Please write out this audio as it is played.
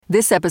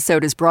This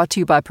episode is brought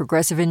to you by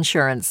Progressive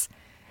Insurance.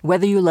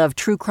 Whether you love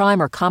true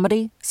crime or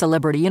comedy,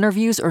 celebrity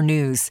interviews or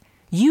news,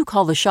 you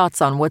call the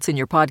shots on what's in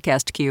your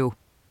podcast queue.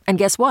 And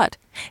guess what?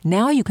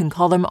 Now you can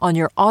call them on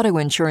your auto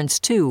insurance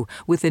too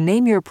with the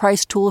Name Your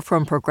Price tool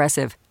from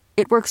Progressive.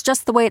 It works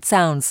just the way it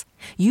sounds.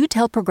 You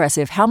tell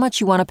Progressive how much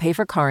you want to pay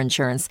for car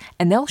insurance,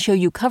 and they'll show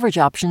you coverage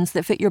options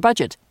that fit your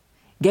budget.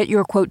 Get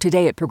your quote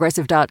today at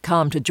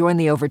Progressive.com to join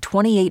the over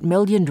 28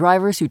 million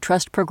drivers who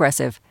trust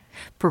Progressive.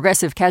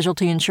 Progressive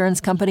Casualty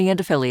Insurance Company and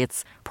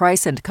Affiliates.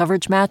 Price and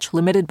coverage match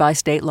limited by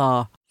state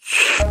law.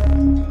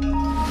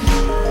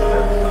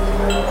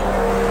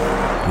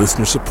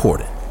 Listener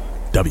supported.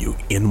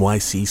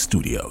 WNYC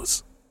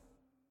Studios.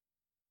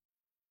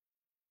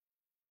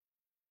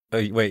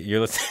 Oh, wait,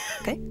 you're listening?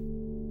 Okay.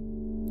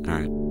 All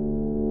right.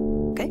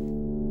 Okay.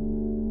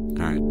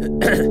 All right.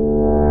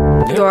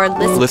 You're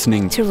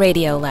Listening to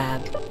Radio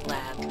Lab.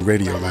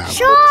 Radio Lab.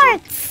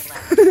 Shorts!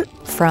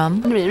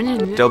 From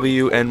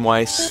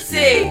WNYC.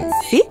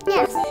 See?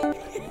 Yes.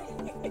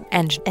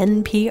 And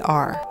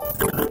NPR.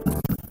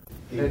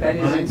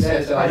 Mine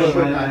says I should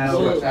not know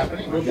what's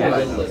happening.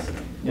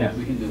 Yeah,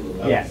 we can do a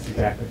little. Yes,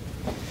 exactly.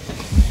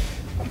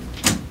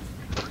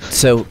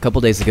 So, a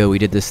couple days ago, we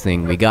did this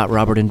thing. We got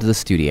Robert into the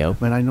studio.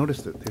 When I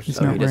noticed it, there's He's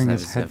something. not wearing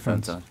his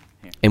headphones on.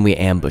 And we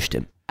ambushed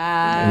him.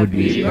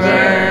 Happy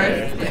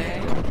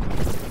birthday.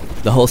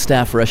 The whole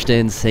staff rushed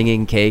in,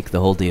 singing, cake, the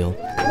whole deal.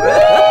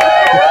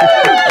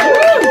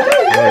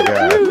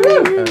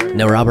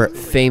 Now, Robert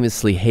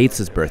famously hates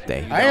his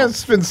birthday. I have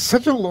spent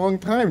such a long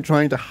time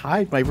trying to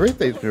hide my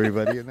birthdays from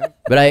everybody.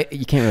 But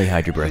you can't really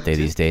hide your birthday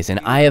these days. And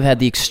I have had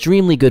the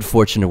extremely good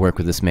fortune to work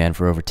with this man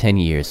for over 10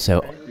 years.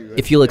 So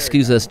if you'll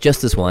excuse us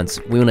just this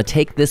once, we want to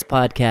take this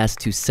podcast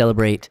to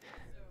celebrate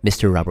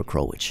Mr. Robert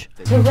Krulwich.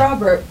 So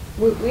Robert,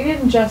 we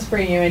didn't just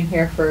bring you in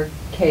here for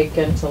cake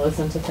and to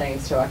listen to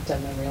things to walk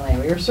down memory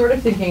lane. We were sort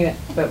of thinking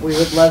that we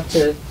would love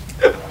to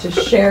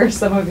share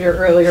some of your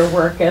earlier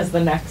work as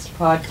the next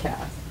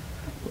podcast.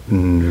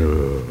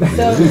 No.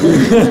 So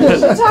we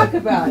should talk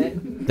about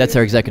it. That's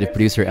our executive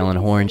producer, Ellen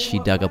Horn. She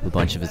dug up a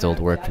bunch of his old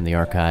work from the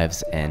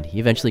archives, and he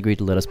eventually agreed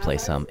to let us play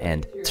some.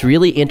 And it's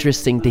really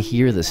interesting to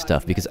hear this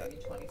stuff, because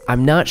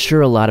I'm not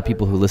sure a lot of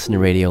people who listen to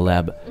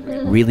Radiolab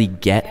really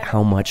get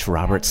how much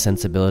Robert's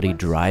sensibility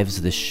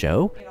drives this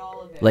show.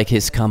 Like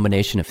his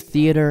combination of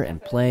theater and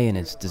play and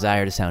his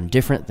desire to sound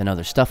different than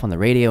other stuff on the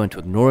radio and to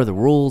ignore the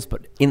rules,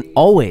 but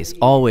always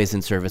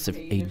in service of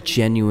a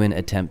genuine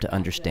attempt to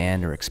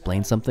understand or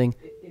explain something.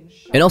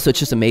 And also, it's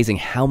just amazing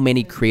how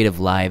many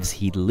creative lives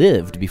he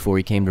lived before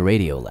he came to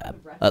Radiolab.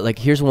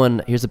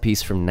 Here's a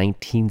piece from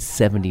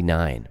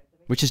 1979,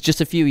 which is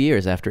just a few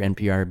years after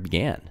NPR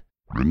began.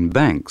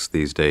 Banks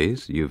these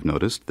days, you've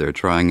noticed, they're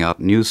trying out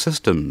new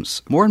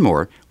systems. More and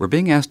more, we're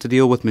being asked to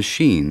deal with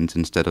machines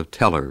instead of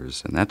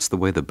tellers, and that's the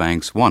way the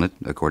banks want it,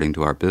 according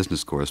to our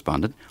business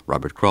correspondent,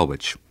 Robert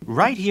Krulwich.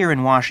 Right here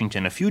in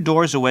Washington, a few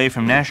doors away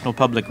from National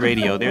Public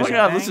Radio, there's a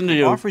bank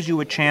that offers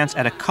you a chance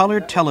at a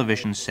colored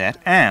television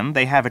set, and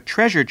they have a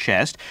treasure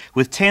chest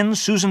with 10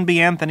 Susan B.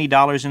 Anthony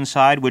dollars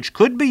inside, which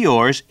could be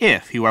yours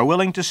if you are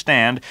willing to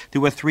stand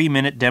through a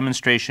 3-minute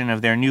demonstration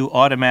of their new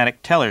automatic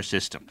teller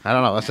system. I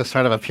don't know, that's just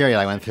sort of a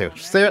period I went through.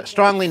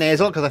 Strongly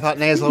nasal, because I thought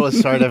nasal was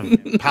sort of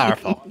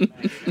powerful.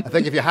 I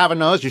think if you have a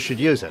nose, you should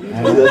use it.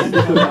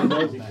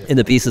 And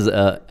the piece is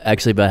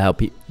actually about how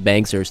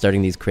banks are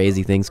starting these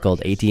crazy things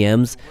called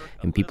ATMs,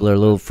 and people are a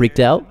little freaked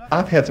out.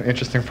 I've had some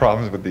interesting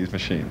problems with these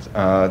machines.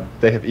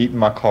 They have eaten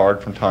my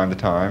card from time to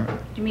time.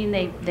 You mean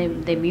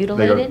they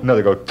mutilate it? No,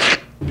 they go...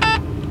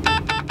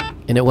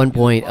 And at one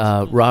point,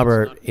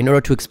 Robert, in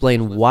order to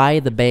explain why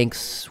the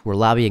banks were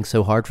lobbying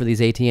so hard for these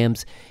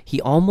ATMs,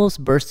 he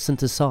almost bursts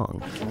into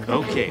song.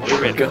 Okay,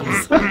 we're ready.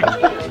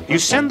 You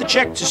send the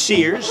check to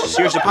Sears.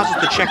 Sears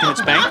deposits the check in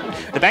its bank.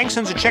 The bank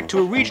sends a check to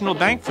a regional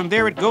bank. From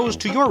there, it goes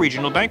to your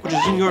regional bank, which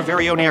is in your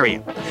very own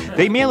area.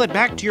 They mail it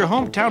back to your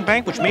hometown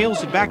bank, which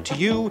mails it back to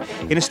you.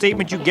 In a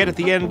statement you get at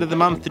the end of the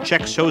month, the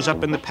check shows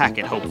up in the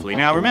packet, hopefully.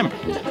 Now, remember,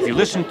 if you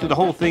listen to the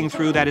whole thing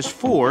through, that is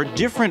 4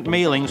 different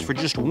mailings for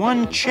just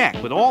one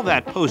check with all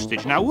that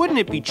postage. Now, wouldn't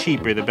it be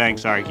cheaper, the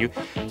banks argue,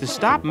 to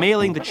stop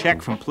mailing the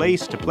check from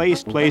place to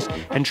place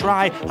and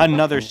try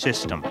another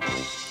system?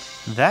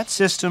 That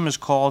system is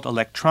called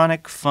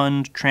electronic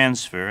fund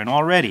transfer, and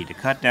already, to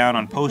cut down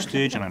on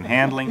postage and on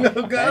handling...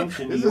 Oh, God,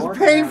 this is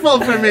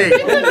painful for me.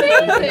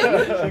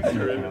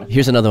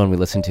 Here's another one we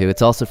listened to.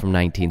 It's also from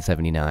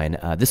 1979.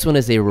 This one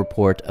is a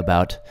report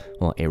about,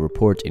 a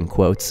report in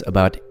quotes,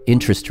 about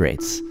interest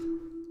rates.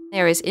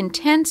 There is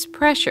intense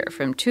pressure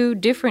from 2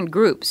 different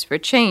groups for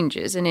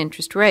changes in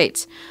interest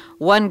rates.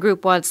 One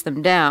group wants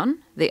them down,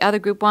 the other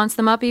group wants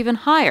them up even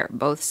higher.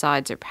 Both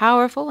sides are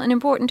powerful and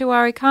important to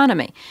our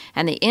economy,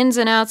 and the ins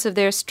and outs of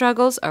their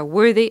struggles are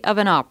worthy of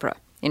an opera.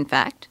 In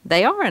fact,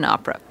 they are an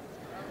opera.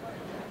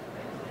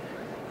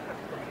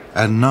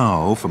 And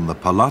now, from the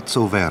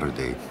Palazzo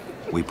Verdi,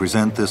 we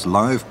present this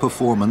live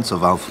performance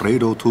of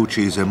Alfredo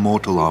Tucci's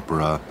immortal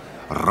opera,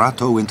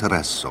 Ratto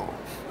Interesso.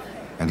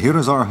 And here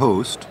is our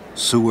host,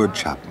 Seward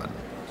Chapman.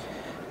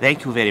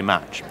 Thank you very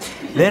much.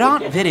 There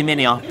aren't very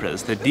many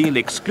operas that deal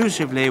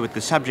exclusively with the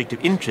subject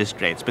of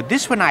interest rates, but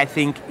this one, I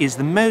think, is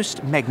the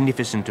most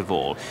magnificent of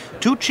all.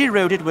 Tucci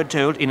wrote it, we're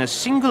told, in a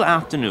single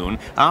afternoon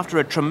after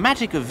a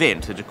traumatic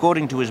event that,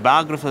 according to his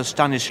biographer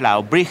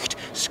Stanislaw Bricht,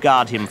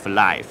 scarred him for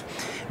life.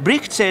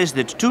 Bricht says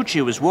that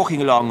Tucci was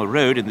walking along a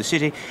road in the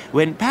city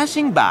when,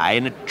 passing by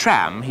in a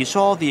tram, he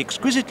saw the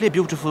exquisitely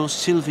beautiful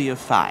Sylvia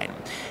Fine.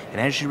 And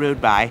as she rode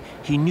by,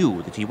 he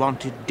knew that he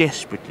wanted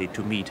desperately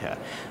to meet her.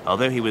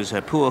 Although he was a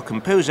poor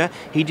composer,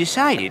 he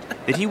decided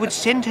that he would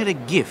send her a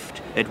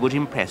gift that would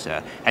impress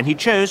her, and he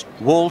chose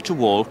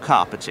wall-to-wall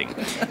carpeting.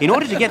 In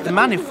order to get the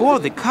money for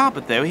the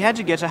carpet, though, he had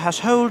to get a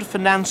household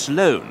finance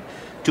loan.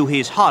 To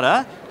his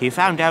horror, he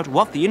found out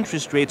what the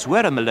interest rates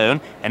were on the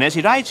loan, and as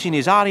he writes in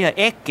his aria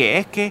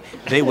Ecce Ecce,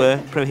 they were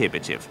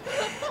prohibitive.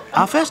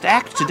 Our first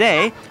act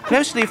today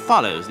closely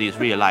follows these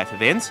real-life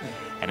events,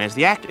 and as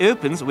the act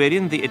opens, we're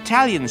in the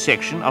Italian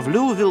section of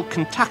Louisville,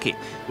 Kentucky,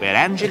 where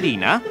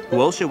Angelina, who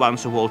also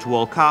wants a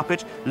wall-to-wall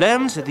carpet,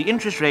 learns that the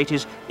interest rate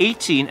is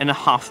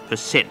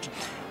 18.5%.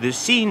 The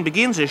scene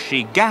begins as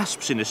she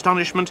gasps in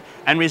astonishment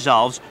and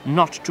resolves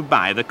not to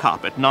buy the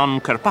carpet, non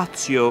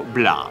carpaccio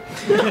blah.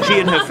 She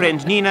and her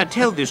friend Nina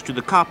tell this to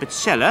the carpet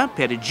seller,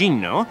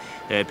 Perugino.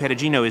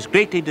 Perugino is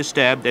greatly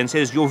disturbed and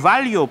says, "Io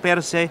voglio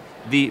per se,"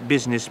 the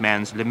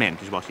businessman's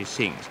lament is what he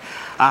sings.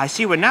 I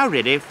see we're now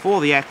ready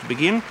for the act to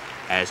begin,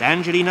 as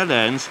Angelina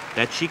learns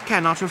that she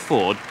cannot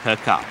afford her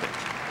carpet.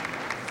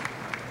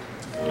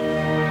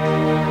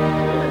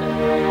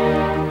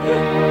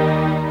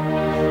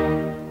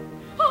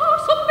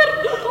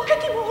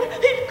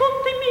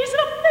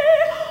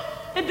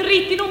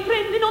 Dritti non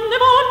prendi, non ne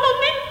vor, non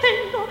ne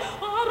intendo,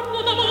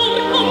 armo d'amor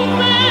con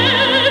me.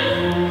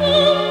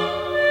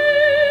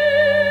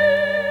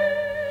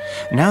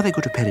 Now they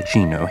go to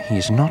Perugino. He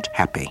is not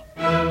happy.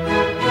 Io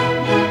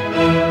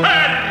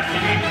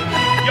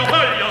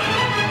voglio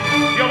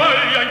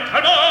in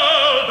tal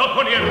modo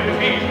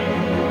ponirti.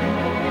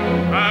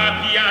 A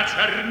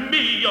piacer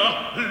mio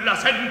la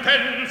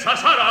sentenza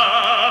sarà.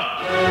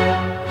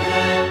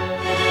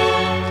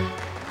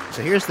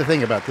 So here's the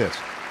thing about this.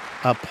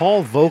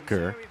 Paul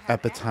Volcker,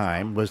 at the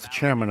time, was the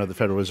chairman of the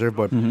Federal Reserve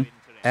Board. Mm-hmm.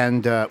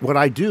 And what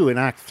I do in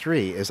Act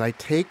 3 is I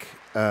take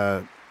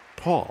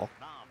Paul,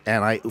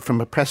 and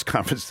from a press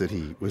conference that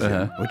he was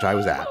in, which I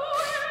was at,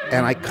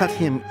 and I cut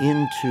him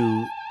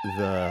into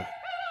the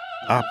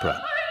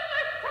opera.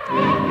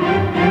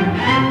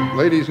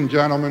 Ladies and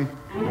gentlemen,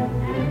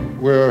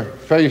 we're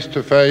face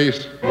to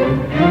face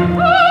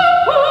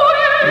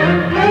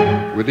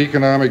with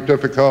economic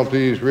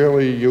difficulties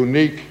really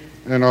unique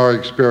in our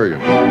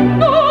experience.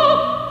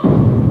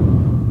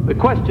 The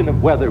question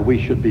of whether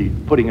we should be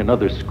putting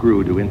another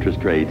screw to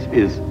interest rates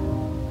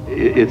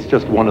it's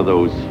just one of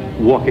those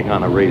walking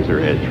on a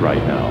razor edge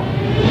right now.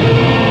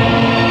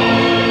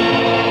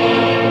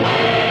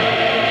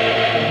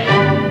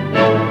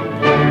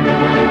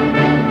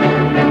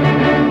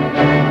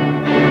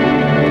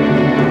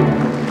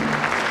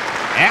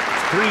 Act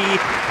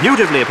 3,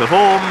 beautifully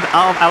performed,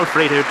 of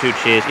Alfredo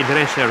Tucci's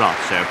Interesse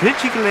Rozzo,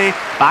 particularly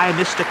by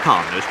Mr.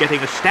 Kahn, who's getting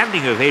a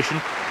standing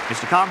ovation.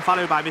 Mr. Kahn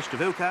followed by Mr.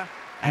 Volcker.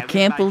 I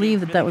can't believe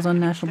that was on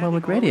National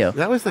Public Radio.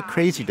 That was the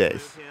crazy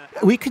days.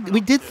 We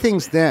did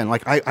things then.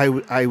 Like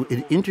I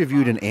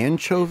interviewed an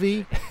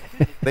anchovy.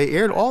 They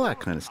aired all that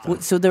kind of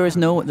stuff. So there was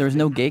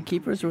no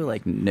gatekeepers. We were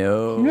like,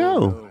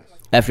 no.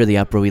 After the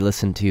opera, we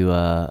listened to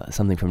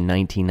something from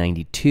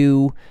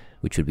 1992,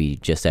 which would be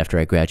just after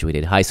I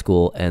graduated high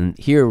school. And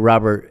here,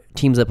 Robert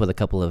teams up with a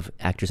couple of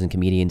actors and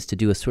comedians to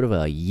do a sort of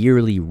a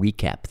yearly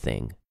recap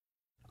thing.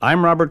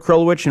 I'm Robert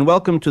Krulwich, and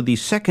welcome to the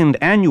second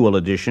annual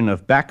edition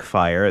of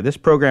Backfire. This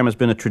program has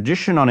been a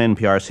tradition on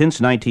NPR since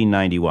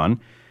 1991,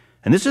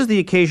 and this is the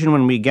occasion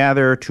when we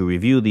gather to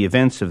review the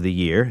events of the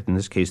year, in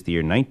this case the year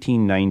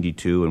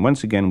 1992, and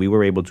once again we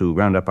were able to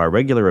round up our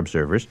regular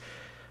observers.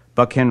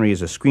 Buck Henry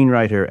is a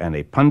screenwriter and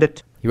a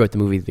pundit. He wrote the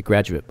movie The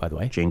Graduate, by the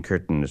way. Jane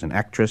Curtin is an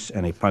actress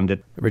and a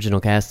pundit. Original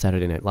cast,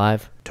 Saturday Night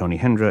Live. Tony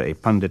Hendra, a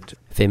pundit.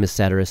 Famous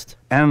satirist.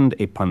 And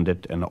a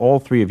pundit, and all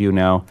three of you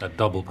now... A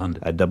double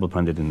pundit. A double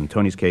pundit in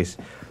Tony's case.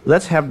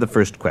 Let's have the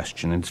first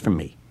question, and it's from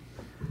me,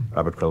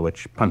 Robert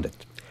Krulwich,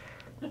 pundit.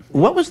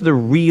 What was the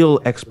real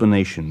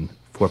explanation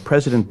for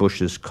President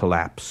Bush's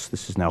collapse?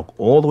 This is now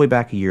all the way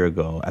back a year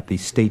ago at the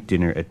state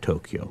dinner at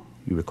Tokyo.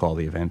 You recall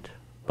the event,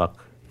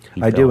 Buck?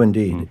 I do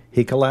indeed. Mm-hmm.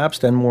 He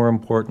collapsed, and more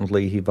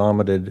importantly, he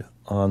vomited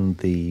on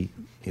the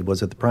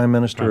Prime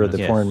Minister or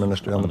the Foreign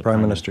Minister, on the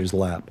Prime Minister's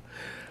lap.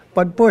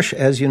 But Bush,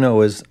 as you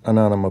know, is an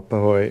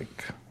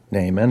onomatopoeic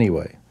name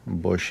anyway.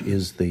 Bush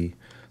is the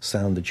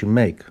sound that you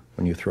make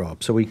when you throw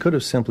up. So he could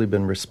have simply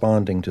been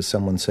responding to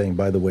someone saying,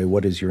 by the way,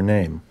 what is your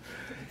name?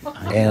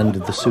 And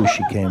the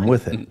sushi came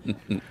with it.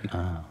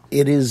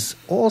 It is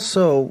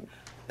also,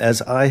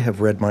 as I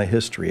have read my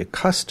history, a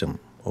custom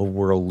of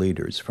world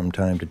leaders from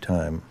time to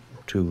time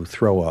to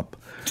throw up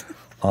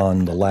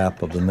on the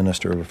lap of the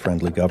minister of a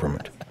friendly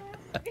government.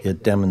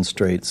 It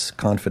demonstrates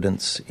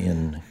confidence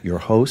in your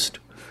host,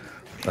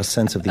 a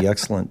sense of the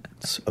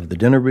excellence of the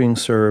dinner being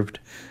served,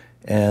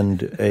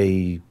 and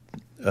a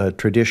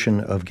tradition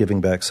of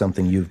giving back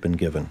something you've been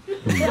given.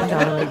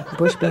 Not only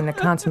Bush being the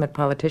consummate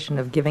politician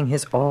of giving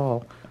his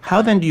all.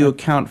 How then do you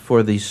account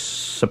for the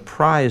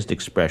surprised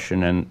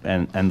expression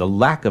and the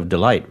lack of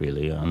delight,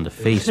 really, on the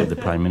face of the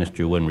Prime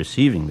Minister when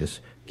receiving this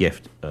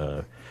gift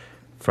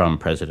from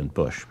President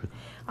Bush?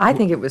 I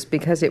think it was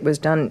because it was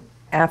done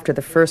after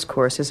the first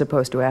course as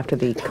opposed to after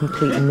the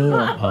complete meal.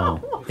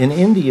 Oh. In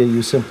India,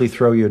 you simply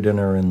throw your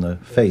dinner in the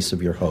face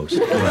of your host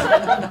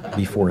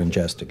before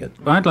ingesting it.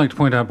 I'd like to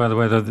point out, by the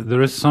way, that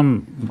there is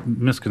some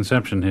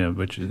misconception here,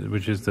 which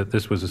is that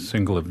this was a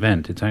single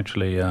event. It's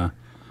actually,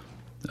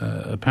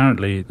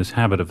 apparently, this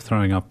habit of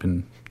throwing up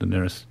in the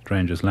nearest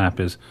stranger's lap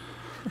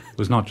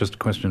was not just a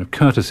question of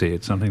courtesy.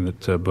 It's something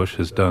that Bush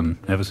has done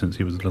ever since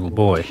he was a little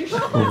boy.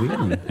 Oh,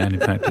 really? And in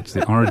fact, it's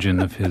the origin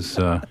of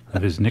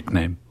his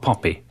nickname,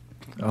 Poppy.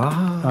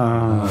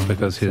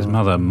 Because his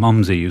mother,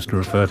 Mumsy, used to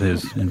refer to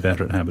his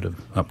inveterate habit of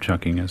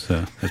upchucking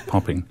as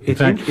popping. In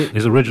fact,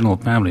 his original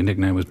family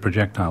nickname was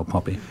Projectile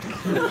Poppy.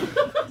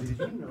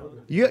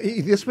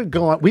 This would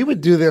go on. We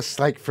would do this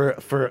like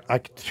for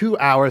like 2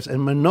 hours,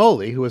 and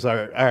Manoli, who was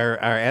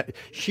our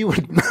she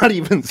would not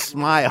even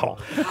smile.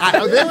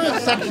 There were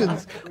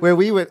sections where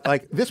we would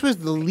this was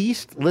the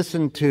least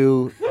listened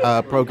to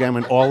program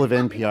in all of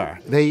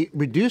NPR. They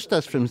reduced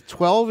us from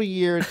 12 a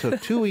year to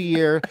 2 a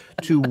year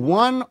to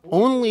 1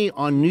 only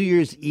on New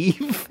Year's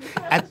Eve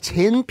at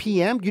 10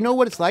 p.m. Do you know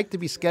what it's like to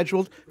be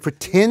scheduled for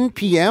 10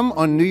 p.m.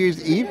 on New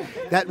Year's Eve?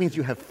 That means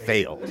you have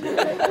failed.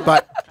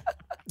 But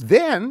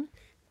then,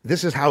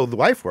 this is how the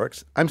life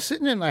works. I'm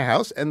sitting in my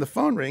house and the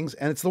phone rings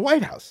and it's the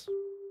White House.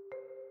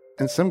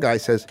 And some guy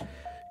says,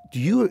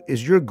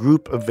 is your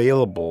group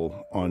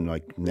available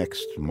on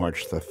next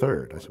March the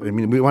 3rd? I said,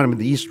 we want him in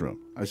the East Room.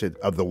 I said,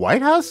 of the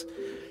White House?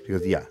 He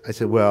goes, yeah. I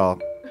said, well,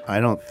 I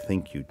don't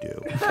think you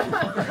do.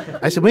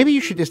 I said, maybe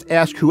you should just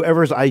ask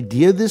whoever's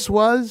idea this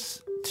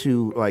was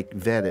to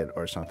vet it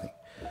or something.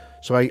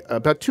 So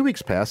about 2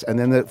 weeks passed, and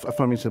then the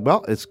phone rang said,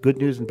 well, it's good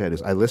news and bad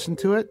news. I listened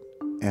to it,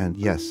 and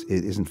yes,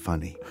 it isn't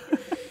funny.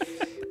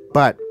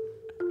 But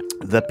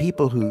the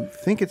people who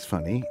think it's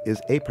funny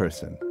is a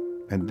person,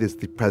 and is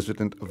the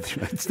President of the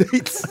United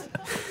States.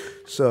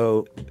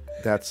 So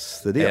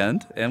that's the deal.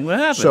 And what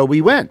happened? So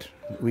we went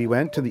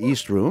to the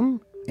East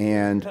Room,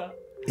 and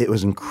it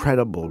was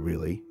incredible,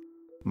 really.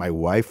 My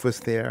wife was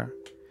there.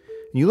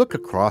 You look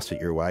across at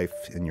your wife,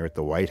 and you're at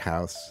the White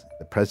House,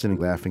 the president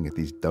laughing at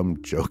these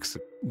dumb jokes.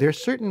 There are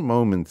certain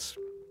moments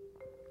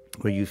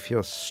where you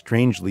feel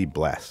strangely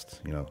blessed,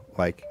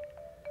 like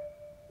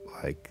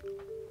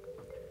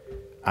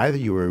either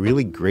you were a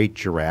really great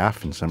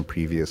giraffe in some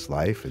previous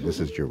life and this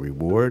is your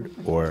reward,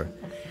 or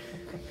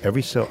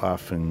every so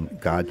often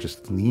God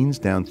just leans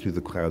down through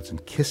the clouds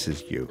and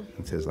kisses you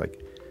and says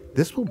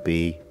this will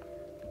be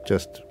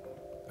just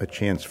a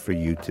chance for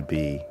you to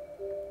be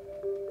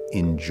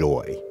in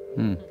joy.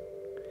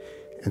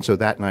 And so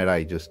that night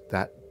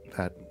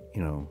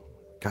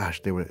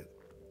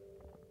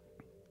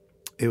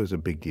it was a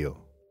big deal.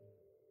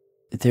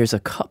 There's a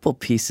couple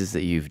pieces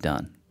that you've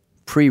done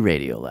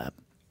pre-Radiolab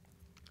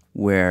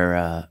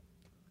where,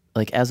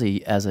 as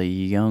a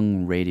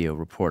young radio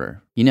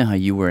reporter, you know how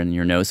you were in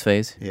your nose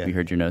phase? Yeah. You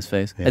heard your nose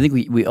phase? Yeah. I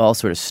think we all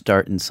sort of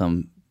start in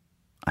some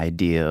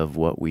idea of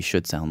what we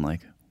should sound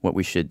like, what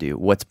we should do,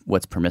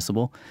 what's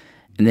permissible.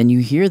 And then you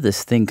hear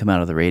this thing come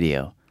out of the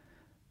radio,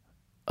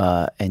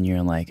 and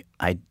you're like,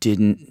 I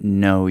didn't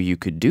know you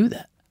could do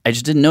that. I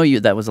just didn't know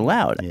that was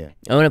allowed. Yeah.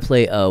 I want to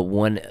play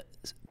one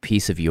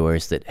piece of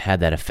yours that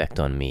had that effect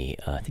on me.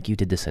 I think you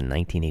did this in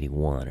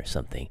 1981 or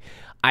something.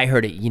 I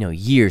heard it,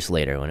 years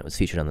later when it was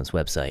featured on this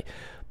website.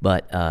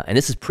 But and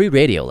this is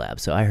pre-Radiolab,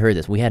 so I heard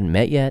this. We hadn't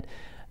met yet.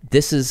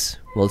 This is,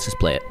 let's just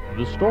play it.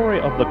 The story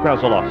of the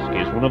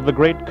Krasilovskis, one of the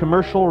great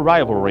commercial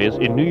rivalries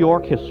in New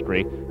York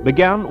history,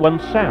 began when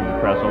Sam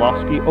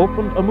Krasilovsky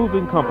opened a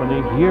moving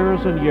company years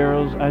and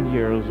years and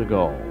years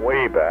ago.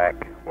 Way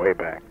back.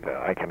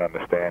 I can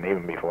understand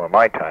even before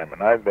my time,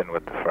 and I've been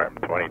with the firm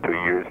 22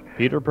 years.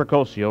 Peter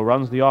Percosio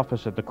runs the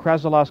office at the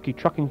Krasilovsky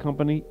Trucking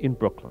Company in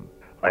Brooklyn.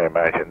 I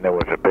imagine there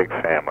was a big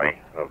family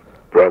of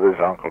brothers,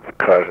 uncles,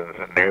 cousins,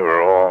 and they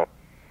were all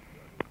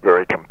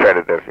very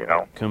competitive,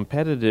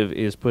 Competitive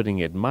is putting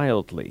it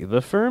mildly.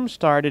 The firm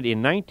started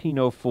in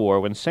 1904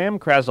 when Sam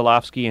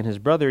Krasilovsky and his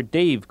brother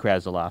Dave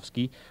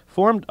Krasilovsky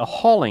formed a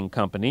hauling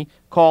company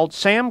called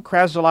Sam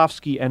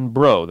Krasilovsky and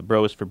Bro. The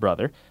Bro is for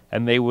brother.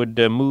 And they would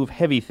move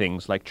heavy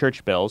things like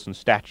church bells and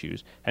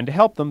statues. And to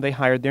help them, they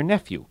hired their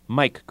nephew,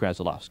 Mike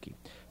Krasilovsky.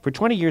 For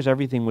 20 years,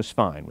 everything was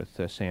fine with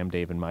Sam,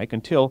 Dave, and Mike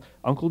until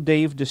Uncle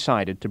Dave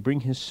decided to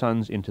bring his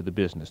sons into the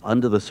business.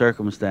 Under the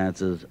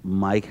circumstances,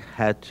 Mike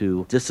had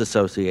to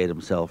disassociate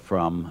himself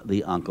from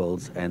the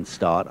uncles and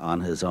start on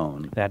his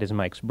own. That is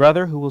Mike's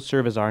brother, who will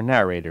serve as our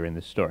narrator in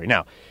this story.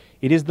 Now,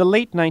 it is the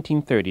late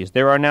 1930s.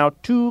 There are now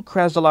 2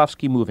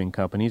 Krasilovsky moving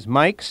companies,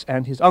 Mike's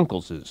and his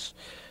uncle's.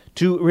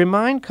 To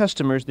remind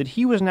customers that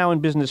he was now in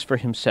business for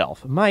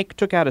himself, Mike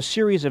took out a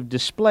series of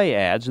display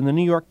ads in the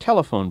New York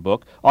telephone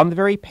book on the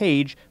very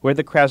page where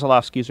the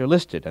Krasilovskis are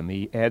listed. And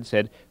the ad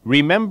said,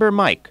 "Remember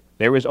Mike,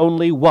 there is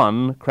only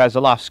one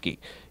Krasilovsky.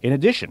 In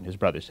addition, his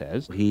brother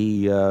says,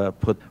 he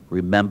put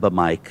Remember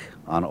Mike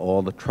on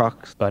all the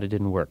trucks. But it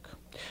didn't work.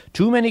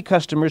 Too many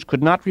customers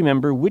could not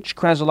remember which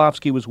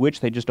Krasilovsky was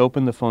which. They just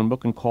opened the phone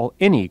book and call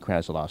any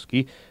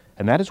Krasilovsky.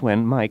 And that is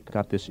when Mike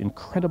got this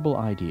incredible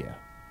idea.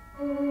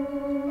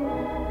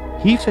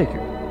 He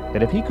figured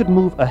that if he could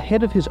move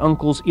ahead of his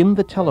uncles in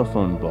the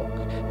telephone book,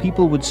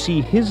 people would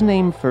see his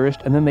name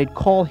first and then they'd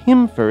call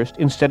him first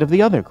instead of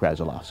the other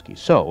Krasilovsky.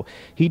 So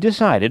he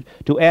decided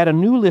to add a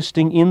new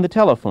listing in the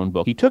telephone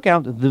book. He took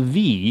out the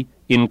V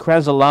in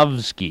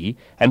Krasilovsky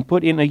and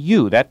put in a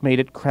U. That made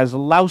it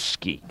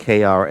Krasilowski.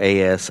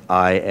 Krasilu.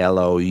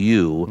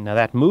 Now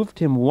that moved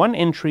him one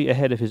entry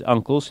ahead of his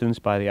uncle, since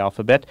by the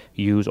alphabet,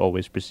 U's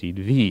always precede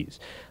V's.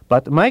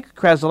 But Mike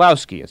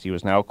Krasilowski, as he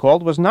was now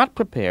called, was not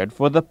prepared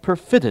for the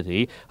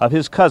perfidy of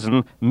his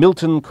cousin,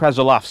 Milton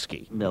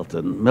Krasilovsky.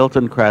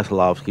 Milton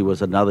Krasilovsky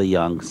was another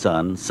young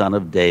son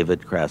of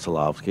David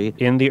Krasilovsky.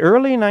 In the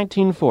early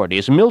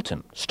 1940s,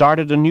 Milton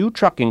started a new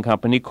trucking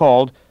company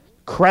called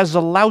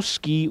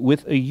Krasilowski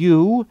with a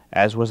U,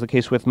 as was the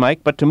case with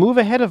Mike. But to move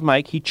ahead of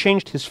Mike, he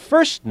changed his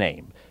first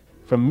name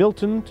from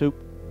Milton to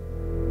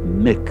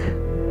Mick,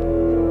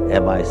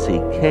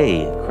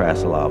 M-I-C-K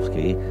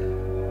Krasilovsky,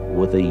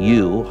 with a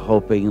U,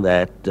 hoping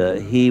that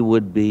he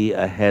would be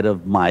ahead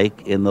of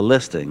Mike in the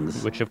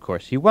listings. Which, of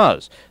course, he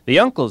was. The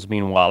uncles,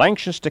 meanwhile,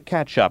 anxious to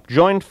catch up,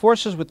 joined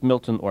forces with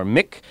Milton or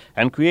Mick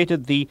and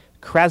created the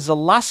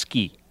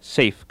Krasilovsky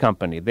Safe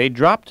Company. They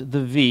dropped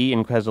the V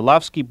in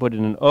Krasilovsky, put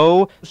in an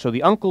O, so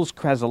the uncle's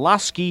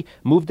Krasilovsky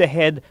moved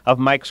ahead of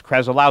Mike's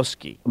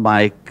Krasilowski.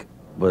 Mike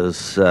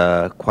was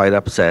quite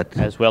upset.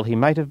 As well he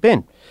might have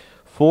been.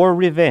 For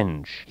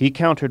revenge, he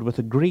countered with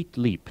a great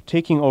leap,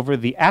 taking over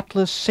the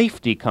Atlas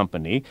Safety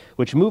Company,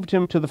 which moved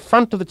him to the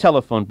front of the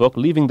telephone book,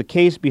 leaving the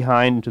K's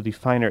behind into the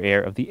finer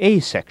air of the A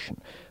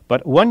section.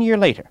 But 1 year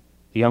later,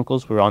 the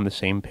uncles were on the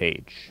same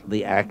page.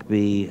 The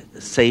Acme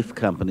Safe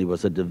Company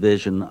was a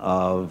division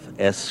of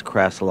S.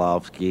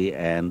 Krasilovsky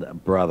and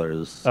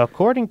Brothers.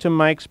 According to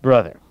Mike's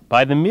brother,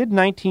 by the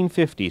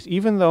mid-1950s,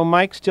 even though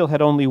Mike still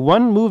had only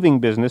one moving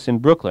business in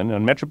Brooklyn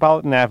on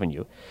Metropolitan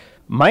Avenue,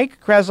 Mike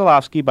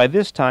Krasilovsky by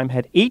this time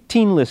had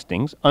 18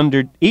 listings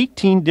under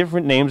 18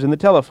 different names in the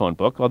telephone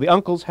book, while the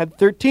uncles had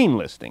 13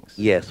 listings.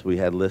 Yes, we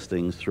had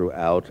listings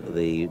throughout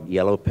the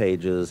yellow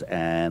pages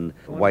and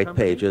white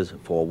pages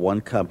for one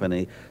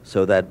company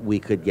so that we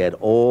could get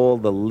all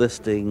the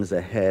listings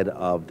ahead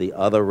of the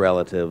other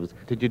relatives.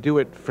 Did you do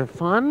it for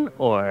fun,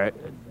 or?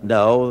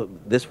 No,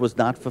 this was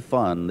not for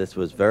fun. This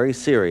was very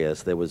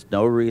serious. There was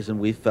no reason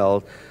we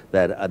felt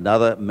that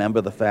another member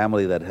of the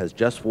family that has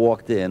just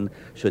walked in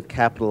should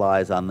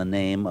capitalize on the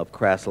name of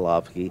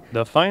Krasilovsky.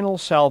 The final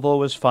salvo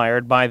was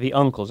fired by the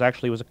uncles.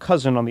 Actually, it was a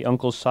cousin on the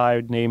uncle's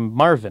side named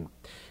Marvin.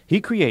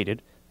 He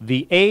created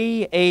the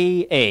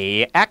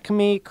AAA,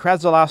 Acme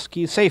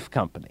Krasilovsky Safe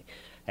Company.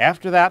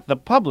 After that, the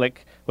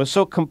public was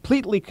so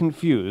completely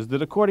confused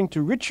that, according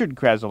to Richard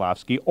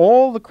Krasilovsky,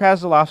 all the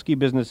Krasilovsky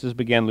businesses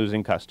began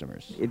losing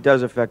customers. It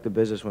does affect the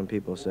business when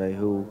people say,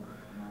 who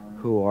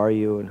are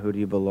you and who do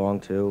you belong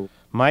to?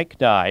 Mike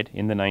died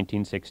in the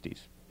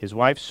 1960s. His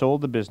wife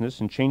sold the business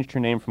and changed her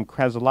name from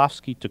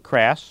Krasilovsky to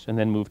Kras and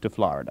then moved to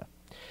Florida.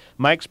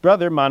 Mike's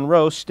brother,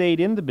 Monroe,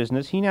 stayed in the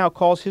business. He now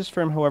calls his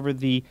firm, however,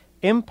 the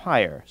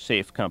Empire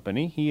Safe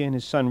Company. He and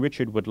his son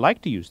Richard would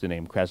like to use the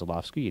name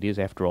Krasilovsky. It is,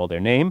 after all, their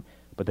name,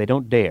 but they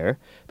don't dare,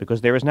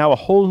 because there is now a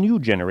whole new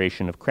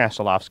generation of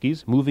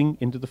Krasilovskys moving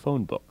into the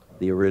phone book.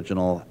 The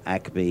original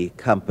Acme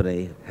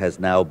company has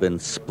now been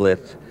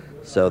split,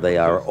 so they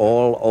are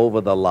all over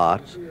the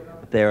lot.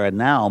 There are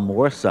now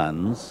more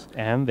sons.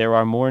 And there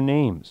are more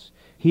names.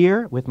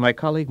 Here, with my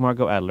colleague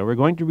Margot Adler, we're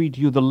going to read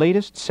you the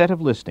latest set of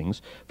listings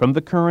from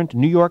the current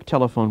New York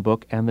telephone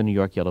book and the New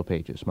York Yellow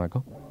Pages.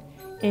 Margot?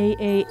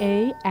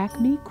 AAA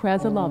Acme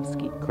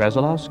Krasilovsky.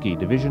 Krasilovsky,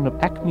 division of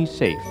Acme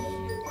Safe.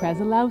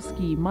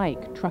 Krasilowski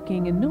Mike,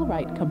 Trucking and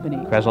Millwright Company.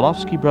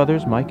 Krasilovsky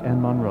Brothers, Mike and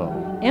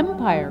Monroe.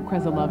 Empire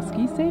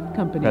Krasilovsky Safe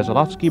Company.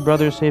 Krasilovsky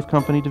Brothers Safe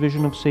Company,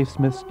 division of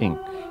Safesmiths, Inc.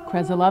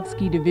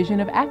 Krasilovsky Division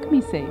of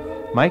Acme Safe.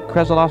 Mike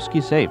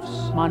Krasilovsky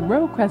Safes.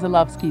 Monroe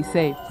Krasilovsky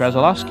Safe.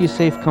 Krasilovsky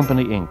Safe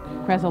Company, Inc.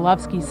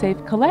 Krasilovsky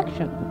Safe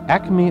Collection.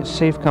 Acme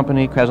Safe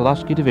Company,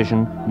 Krasilovsky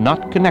Division,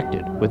 not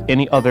connected with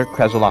any other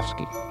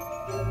Krasilovsky.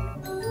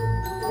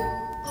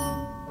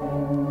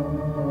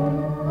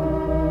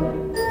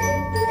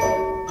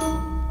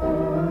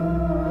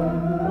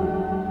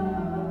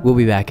 We'll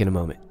be back in a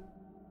moment.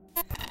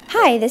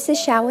 Hi, this is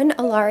Shawin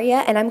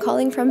Alaria, and I'm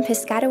calling from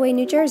Piscataway,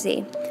 New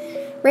Jersey.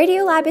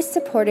 Radiolab is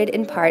supported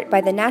in part by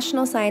the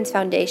National Science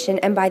Foundation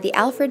and by the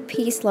Alfred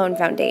P. Sloan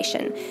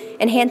Foundation,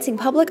 enhancing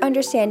public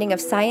understanding of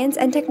science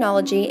and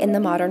technology in the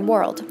modern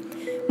world.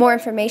 More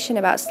information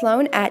about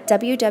Sloan at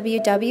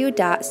www.sloan.org.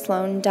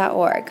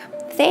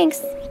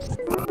 Thanks.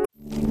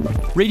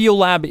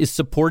 Radiolab is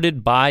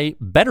supported by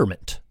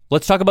Betterment.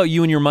 Let's talk about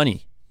you and your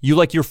money. You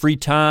like your free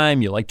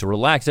time, you like to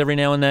relax every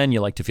now and then,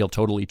 you like to feel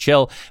totally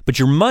chill, but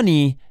your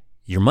money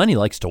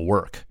likes to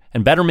work.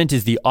 And Betterment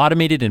is the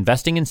automated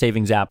investing and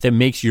savings app that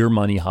makes your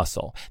money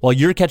hustle. While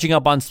you're catching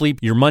up on sleep,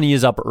 your money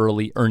is up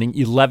early, earning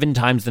 11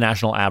 times the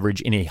national average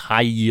in a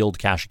high-yield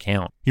cash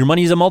account. Your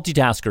money is a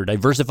multitasker,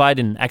 diversified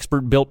in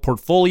expert-built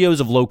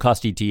portfolios of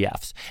low-cost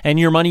ETFs. And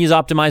your money is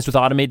optimized with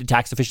automated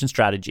tax-efficient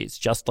strategies,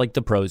 just like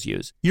the pros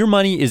use. Your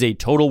money is a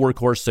total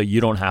workhorse, so you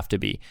don't have to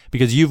be,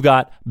 because you've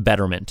got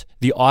Betterment,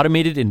 the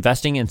automated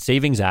investing and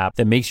savings app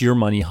that makes your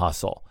money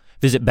hustle.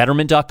 Visit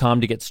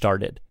Betterment.com to get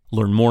started.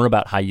 Learn more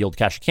about high-yield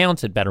cash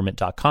accounts at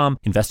Betterment.com.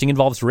 Investing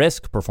involves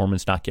risk,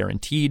 performance not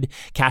guaranteed.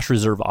 Cash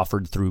reserve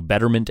offered through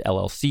Betterment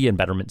LLC and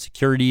Betterment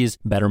Securities.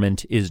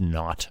 Betterment is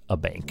not a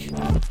bank.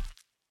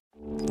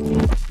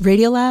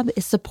 Radiolab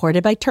is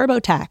supported by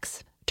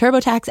TurboTax.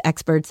 TurboTax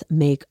experts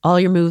make all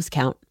your moves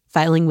count,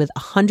 filing with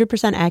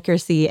 100%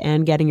 accuracy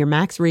and getting your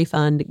max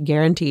refund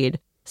guaranteed.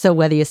 So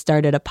whether you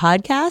started a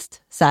podcast,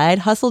 side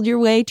hustled your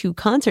way to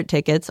concert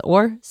tickets,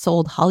 or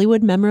sold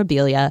Hollywood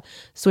memorabilia,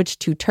 switch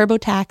to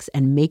TurboTax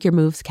and make your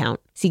moves count.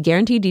 See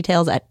guarantee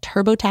details at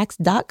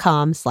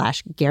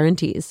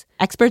turbotax.com/guarantees.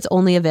 Experts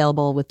only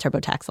available with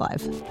TurboTax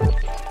Live.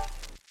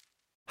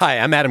 Hi,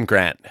 I'm Adam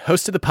Grant,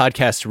 host of the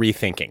podcast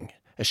Rethinking,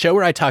 a show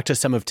where I talk to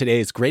some of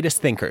today's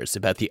greatest thinkers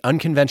about the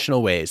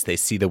unconventional ways they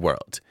see the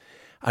world.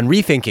 On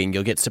Rethinking,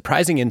 you'll get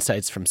surprising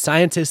insights from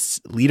scientists,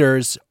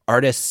 leaders,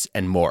 artists,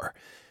 and more.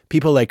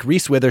 People like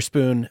Reese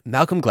Witherspoon,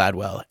 Malcolm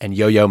Gladwell, and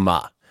Yo-Yo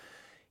Ma.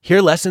 Hear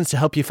lessons to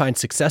help you find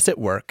success at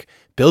work,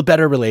 build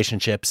better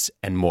relationships,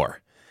 and more.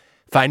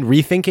 Find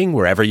Rethinking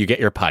wherever you get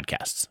your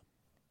podcasts.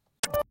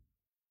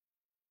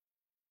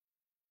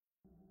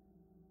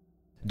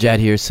 Jad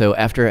here. So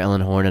after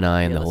Ellen Horn and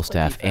I and the whole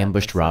staff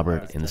ambushed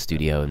Robert in the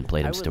studio and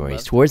played him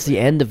stories, towards the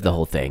end of the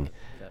whole thing,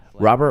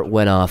 Robert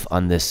went off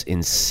on this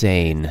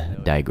insane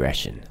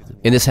digression.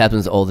 And this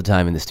happens all the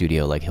time in the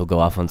studio. Like, he'll go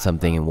off on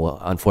something and we'll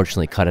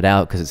unfortunately cut it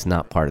out because it's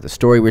not part of the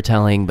story we're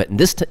telling. But in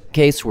this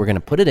case, we're going to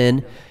put it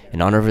in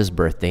honor of his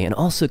birthday, and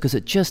also because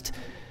it just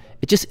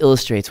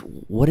illustrates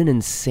what an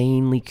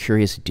insanely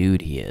curious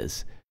dude he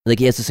is. Like,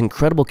 he has this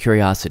incredible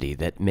curiosity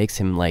that makes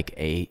him like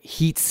a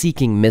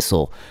heat-seeking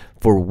missile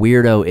for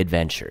weirdo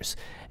adventures.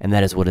 And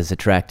that is what has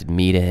attracted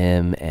me to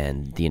him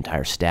and the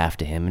entire staff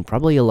to him and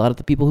probably a lot of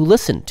the people who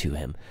listen to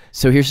him.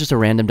 So here's just a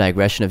random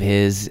digression of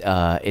his.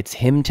 It's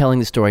him telling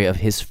the story of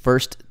his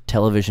first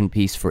television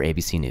piece for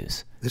ABC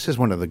News. This is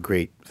one of the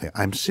great things.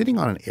 I'm sitting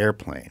on an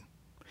airplane,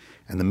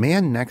 and the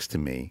man next to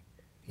me,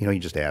 he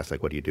just asked,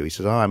 like, what do you do? He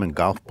says, I'm in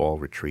golf ball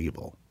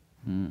retrieval.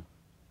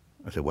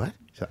 I said, what?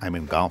 He said, I'm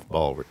in golf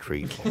ball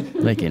retrieval.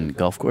 Like in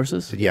golf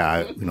courses? I said,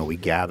 yeah, we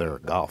gather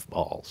golf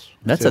balls.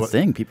 That's a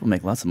thing. People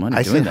make lots of money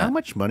doing that. I said, how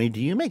much money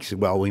do you make? He said,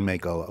 well, we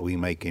make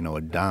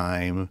a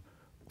dime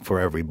for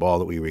every ball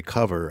that we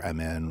recover, and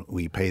then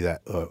we pay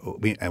that,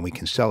 and we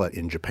can sell it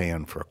in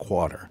Japan for a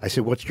quarter. I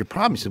said, what's your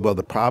problem? He said, well,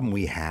 the problem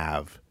we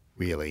have,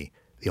 really,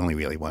 the only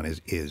really one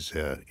is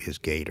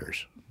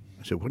gators.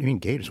 I said, what do you mean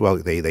gators? Well,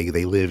 they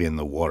live in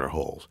the water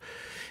holes.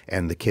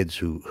 And the kids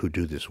who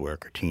do this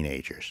work are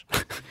teenagers.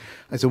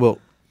 I said, well,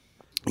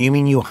 you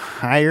mean you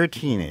hire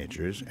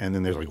teenagers and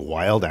then there's like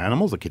wild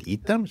animals that could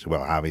eat them? I said,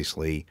 well,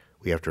 obviously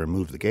we have to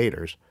remove the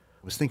gators.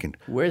 I was thinking,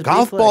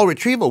 golf ball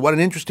retrieval, what an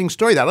interesting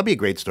story. That'll be a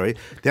great story.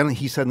 Then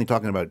he's suddenly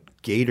talking about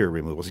gator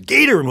removal. I said,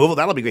 gator removal,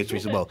 that'll be a great story.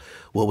 He said, well,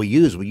 we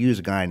use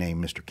a guy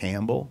named Mr.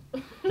 Campbell.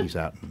 He's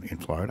out in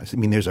Florida. I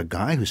said, there's a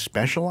guy who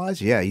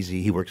specializes? Yeah,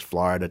 he works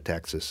Florida,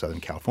 Texas,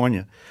 Southern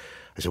California.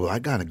 I said, well, I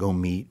got to go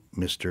meet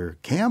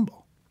Mr. Campbell.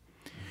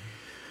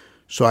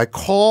 So I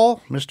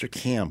call Mr.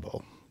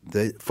 Campbell.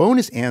 The phone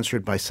is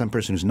answered by some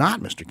person who's not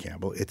Mr.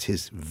 Campbell. It's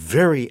his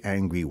very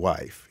angry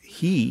wife.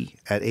 He,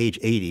 at age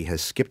 80,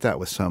 has skipped out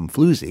with some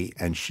floozy,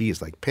 and she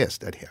is like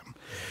pissed at him.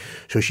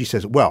 So she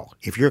says, well,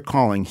 if you're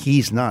calling,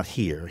 he's not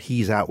here.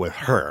 He's out with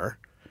her.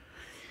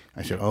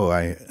 I said,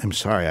 I'm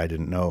sorry, I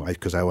didn't know,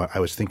 because I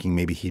was thinking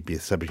maybe he'd be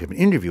the subject of an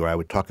interview where I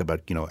would talk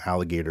about,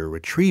 alligator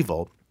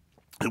retrieval.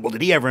 I said, well,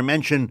 did he ever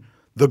mention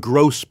the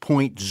Grosse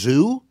Pointe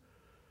Zoo?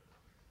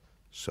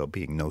 So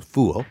being no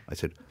fool, I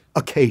said,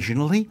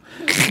 occasionally.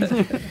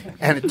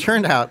 And it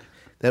turned out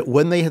that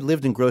when they had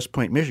lived in Grosse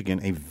Pointe, Michigan,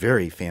 a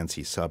very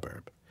fancy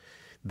suburb,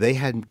 they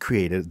had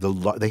created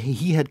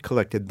he had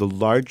collected the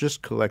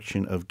largest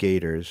collection of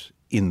gators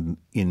in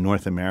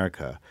North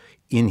America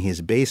in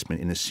his basement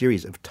in a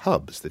series of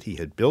tubs that he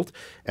had built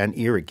and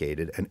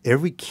irrigated. And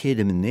every kid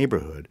in the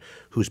neighborhood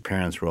whose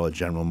parents were all at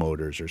General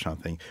Motors or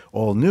something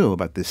all knew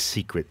about this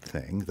secret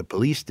thing. The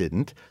police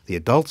didn't, the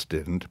adults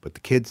didn't, but the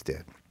kids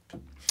did.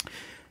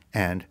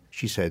 And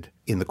she said,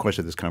 in the course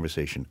of this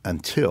conversation,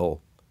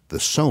 until the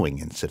sewing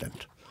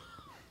incident.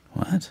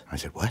 What? I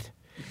said, what?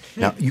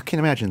 Now, you can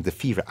imagine the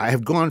fever. I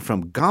have gone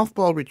from golf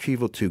ball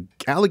retrieval to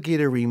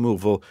alligator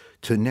removal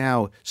to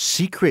now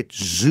secret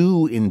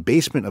zoo in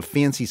basement of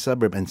fancy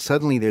suburb, and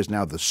suddenly there's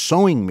now the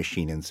sewing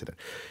machine incident.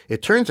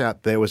 It turns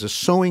out there was a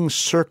sewing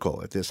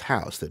circle at this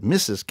house that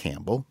Mrs.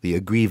 Campbell, the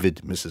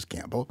aggrieved Mrs.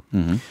 Campbell,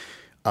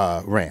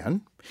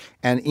 ran.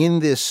 And in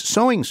this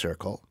sewing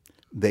circle,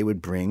 they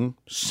would bring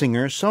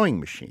Singer sewing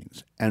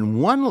machines.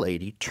 And one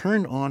lady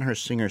turned on her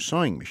Singer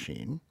sewing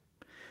machine,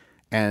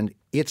 and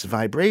its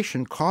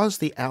vibration caused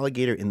the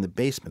alligator in the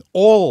basement,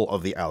 all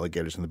of the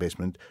alligators in the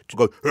basement, to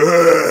go,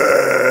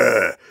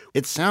 "Arr!"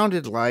 It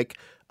sounded like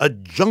a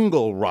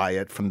jungle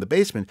riot from the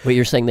basement. Wait,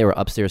 you're saying they were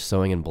upstairs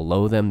sewing and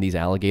below them these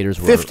alligators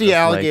were 50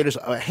 alligators,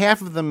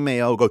 half of them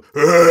male, go,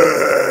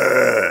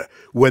 "Arr!"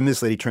 when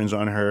this lady turns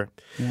on her.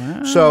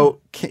 Wow. So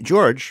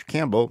George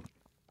Campbell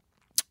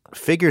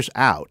figures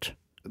out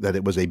that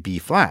it was a B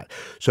flat.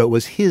 So it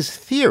was his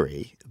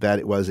theory that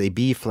it was a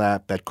B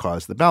flat that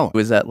caused the bellowing.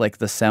 Was that like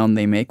the sound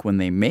they make when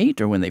they mate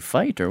or when they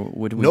fight, or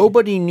would we?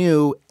 Nobody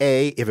knew,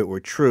 A, if it were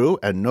true,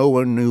 and no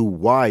one knew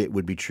why it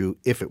would be true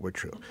if it were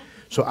true.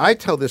 So I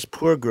tell this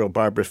poor girl,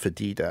 Barbara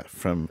Fedida,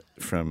 from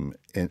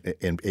in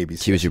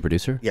ABC. She was your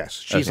producer? Yes.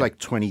 She's like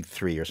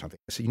 23 or something.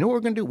 I said, you know what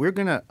we're going to do? We're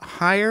going to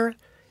hire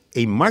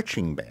a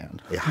marching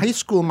band, a high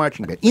school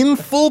marching band, in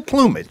full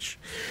plumage,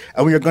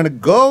 and we are going to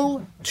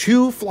go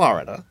to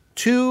Florida,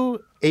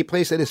 to a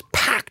place that is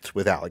packed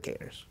with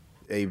alligators,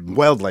 a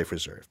wildlife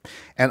reserve.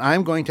 And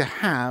I'm going to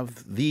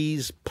have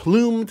these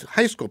plumed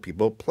high school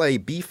people play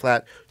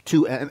B-flat,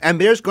 and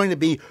there's going to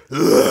be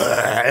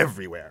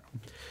everywhere.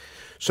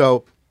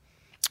 So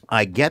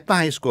I get the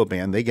high school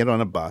band, they get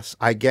on a bus,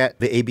 I get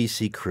the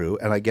ABC crew,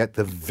 and I get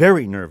the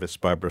very nervous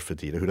Barbara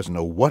Fedida, who doesn't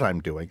know what I'm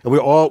doing. And we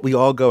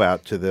all go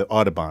out to the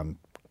Audubon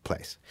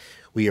place.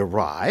 We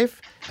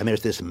arrive, and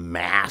there's this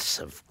mass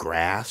of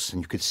grass,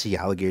 and you could see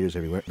alligators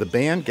everywhere. The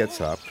band gets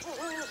up.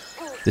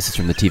 This is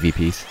from the TV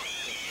piece.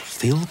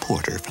 Phil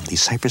Porter from the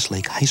Cypress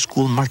Lake High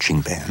School Marching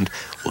Band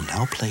will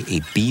now play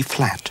a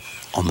B-flat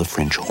on the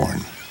French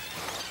horn.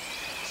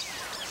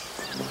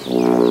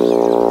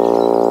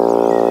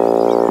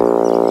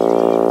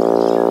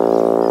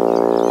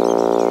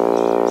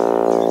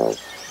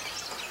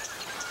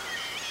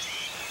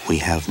 We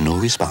have no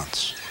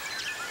response.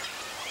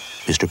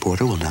 Mr.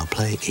 Porter will now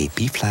play a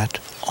B-flat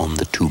on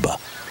the tuba.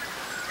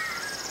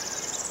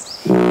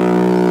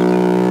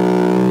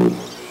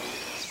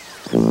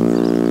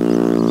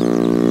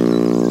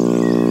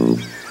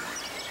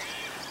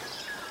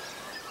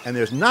 And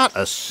there's not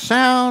a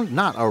sound,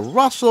 not a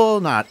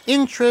rustle, not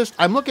interest.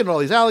 I'm looking at all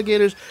these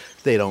alligators.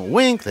 They don't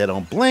wink, they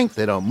don't blink,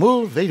 they don't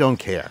move, they don't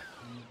care.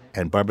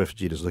 And Barbara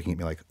Fedita's looking at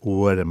me like,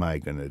 what am I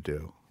going to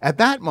do? At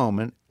that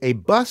moment, a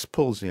bus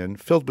pulls in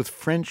filled with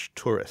French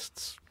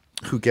tourists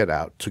who get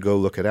out to go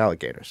look at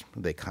alligators.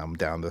 They come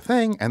down the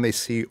thing, and they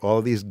see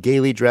all these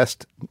gaily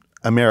dressed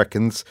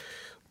Americans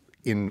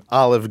in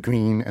olive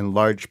green and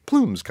large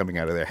plumes coming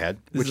out of their head,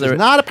 which is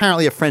not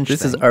apparently a French thing.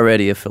 This is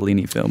already a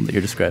Fellini film that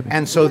you're describing.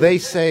 And so they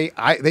say,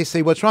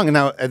 what's wrong? And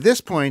now at this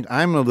point,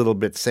 I'm a little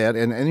bit sad.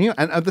 And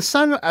the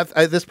sun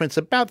at this point, it's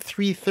about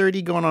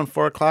 3:30 going on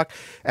 4 o'clock,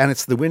 and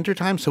it's the winter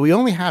time, so we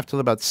only have till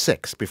about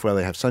 6 before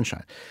they have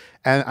sunshine.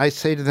 And I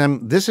say to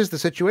them, this is the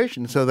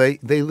situation. So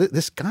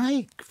this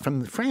guy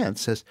from France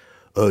says,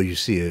 oh, you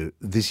see,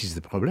 this is the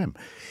problem.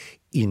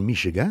 In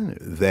Michigan,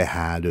 they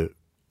had,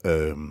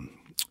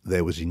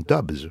 there was in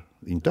tubs,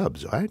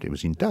 right? It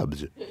was in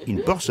tubs,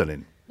 in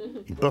porcelain.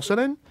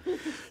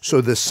 So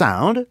the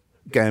sound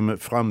came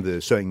from the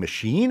sewing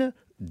machine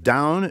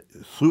down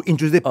through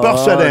into the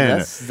porcelain.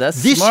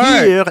 That's this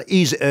smart. here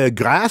is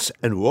grass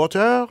and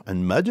water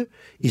and mud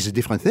is a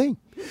different thing.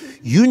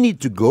 You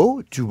need to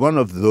go to one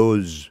of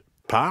those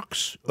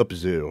parks up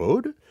the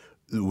road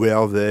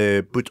where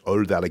they put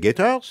all the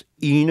alligators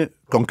in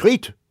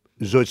concrete.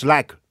 So it's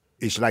like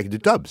the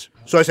tubs.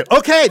 So I said,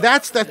 okay,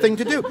 that's the thing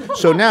to do.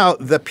 So now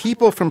the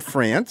people from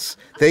France,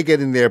 they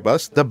get in their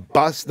bus.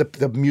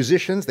 The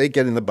musicians, they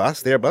get in the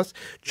bus, their bus.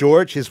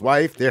 George, his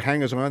wife, their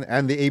hangers-on,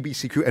 and the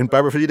ABC crew, and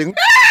Barbara Fedida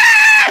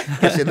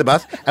gets in the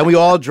bus. And we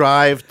all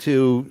drive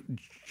to,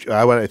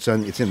 it's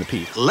in the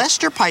piece.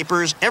 Lester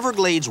Piper's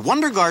Everglades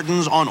Wonder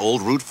Gardens on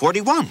Old Route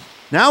 41.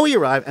 Now we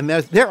arrive, and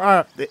there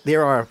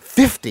are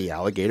 50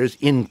 alligators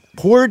in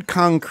poured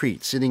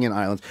concrete sitting in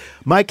islands.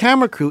 My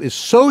camera crew is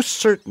so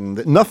certain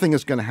that nothing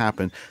is going to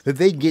happen that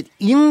they get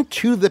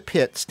into the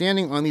pit,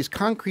 standing on these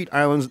concrete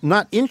islands,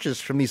 not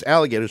inches from these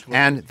alligators,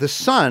 and the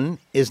sun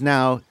is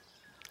now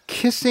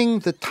kissing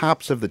the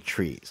tops of the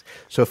trees.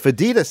 So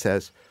Fedida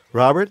says,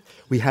 Robert,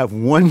 we have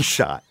one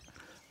shot.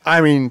 I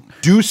mean,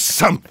 do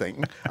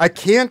something. I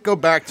can't go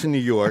back to New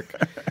York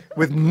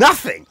with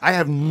nothing. I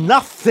have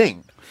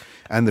nothing.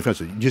 And the French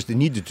said, you just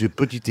need to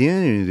put it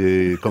in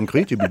the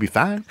concrete, it will be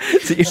fine.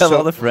 So you have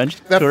all the French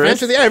tourists? The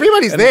French are there.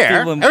 Everybody's there.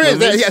 Everybody's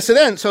there. Yeah,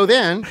 so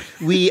then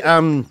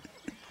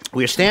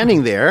we're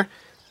standing there,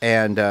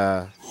 and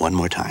one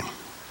more time.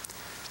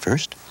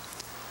 First,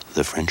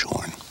 the French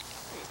horn.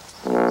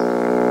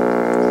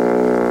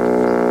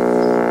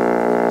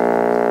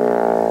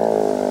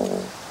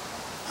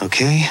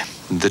 Okay,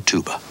 the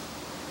tuba.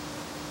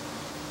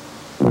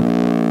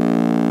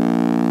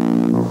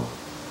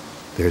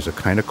 There's a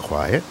kind of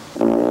quiet.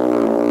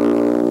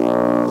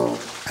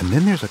 And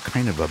then there's a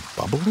kind of a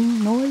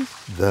bubbling noise.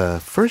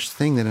 The first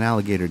thing that an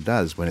alligator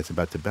does when it's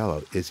about to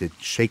bellow is it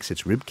shakes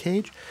its rib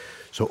cage.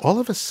 So all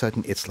of a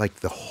sudden, it's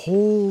like the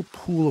whole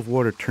pool of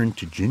water turned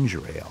to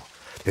ginger ale.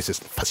 It's this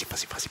fuzzy, pop,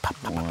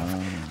 pop, pop.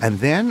 And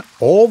then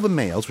all the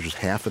males, which is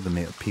half of the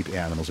male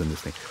animals in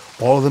this thing,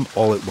 all of them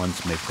all at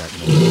once make that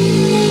noise.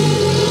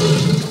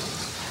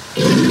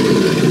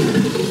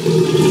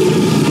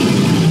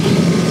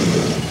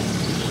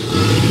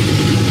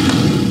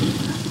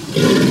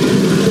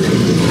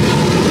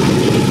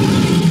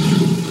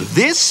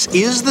 This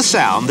is the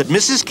sound that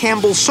Mrs.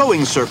 Campbell's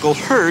sewing circle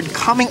heard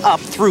coming up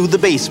through the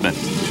basement.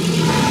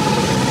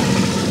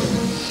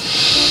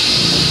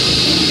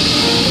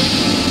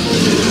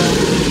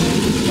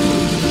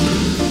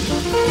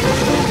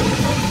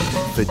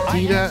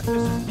 Fedita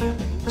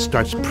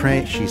starts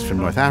praying. She's from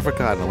North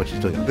Africa. I don't know what she's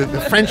doing.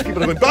 The French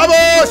people are going, "Bravo,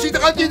 c'est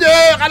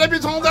à la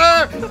maison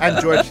d'heure!" And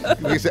George,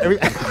 it's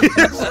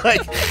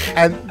like,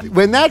 and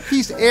when that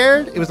piece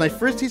aired, it was my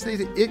first piece.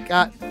 It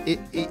got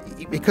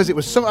because it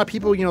was so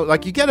people,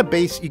 like you get a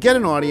base, you get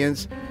an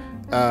audience,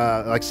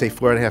 like say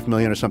 4.5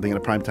 million or something in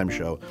a primetime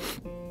show,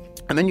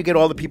 and then you get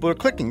all the people who are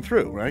clicking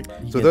through, right?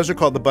 So those are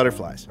called the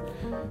butterflies.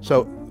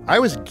 So I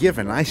was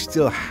given, I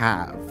still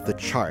have the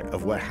chart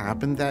of what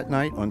happened that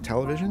night on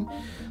television.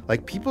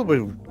 Like people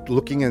were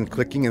looking and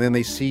clicking, and then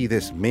they see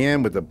this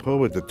man with the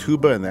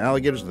tuba and the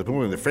alligators and the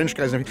puma and the French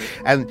guys, and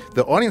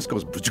the audience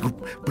goes,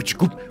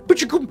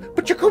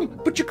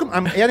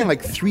 I'm adding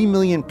like 3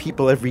 million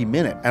people every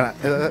minute. And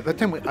at that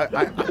time,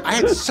 I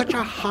had such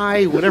a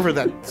high, whatever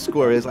that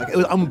score is, like it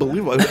was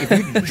unbelievable. If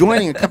you're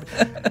joining a company,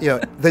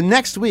 the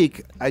next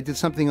week I did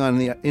something on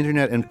the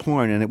internet and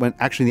porn, and it went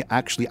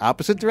actually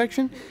opposite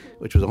direction,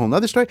 which was a whole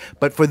other story.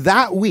 But for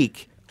that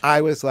week,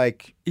 I was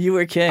like, you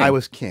were king. I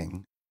was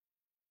king.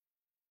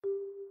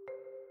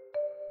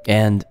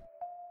 And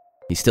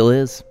he still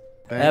is.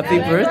 Happy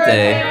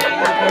birthday.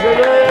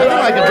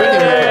 I can bring you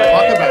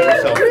talk about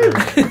yourself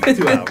for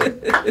 2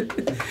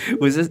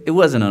 hours. It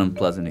wasn't an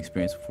unpleasant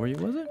experience for you,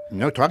 was it?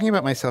 No, talking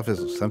about myself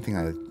is something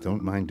I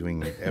don't mind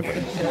doing ever.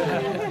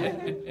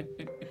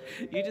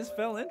 You just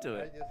fell into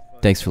it.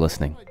 Thanks for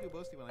listening.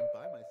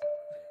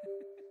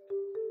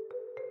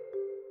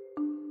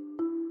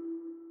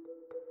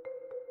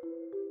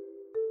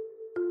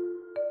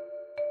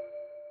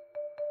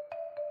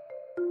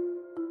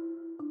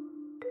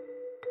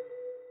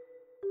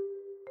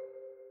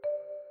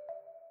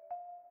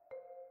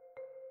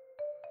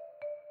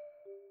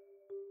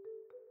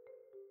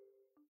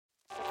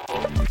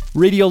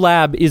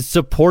 Radiolab is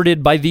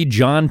supported by the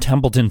John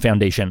Templeton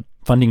Foundation,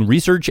 funding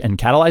research and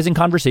catalyzing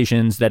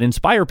conversations that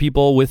inspire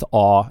people with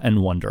awe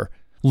and wonder.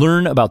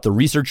 Learn about the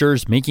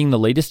researchers making the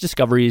latest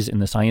discoveries in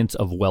the science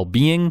of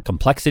well-being,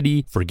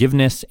 complexity,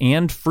 forgiveness,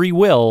 and free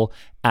will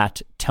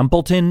at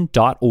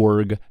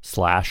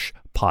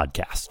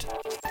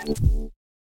templeton.org/podcast.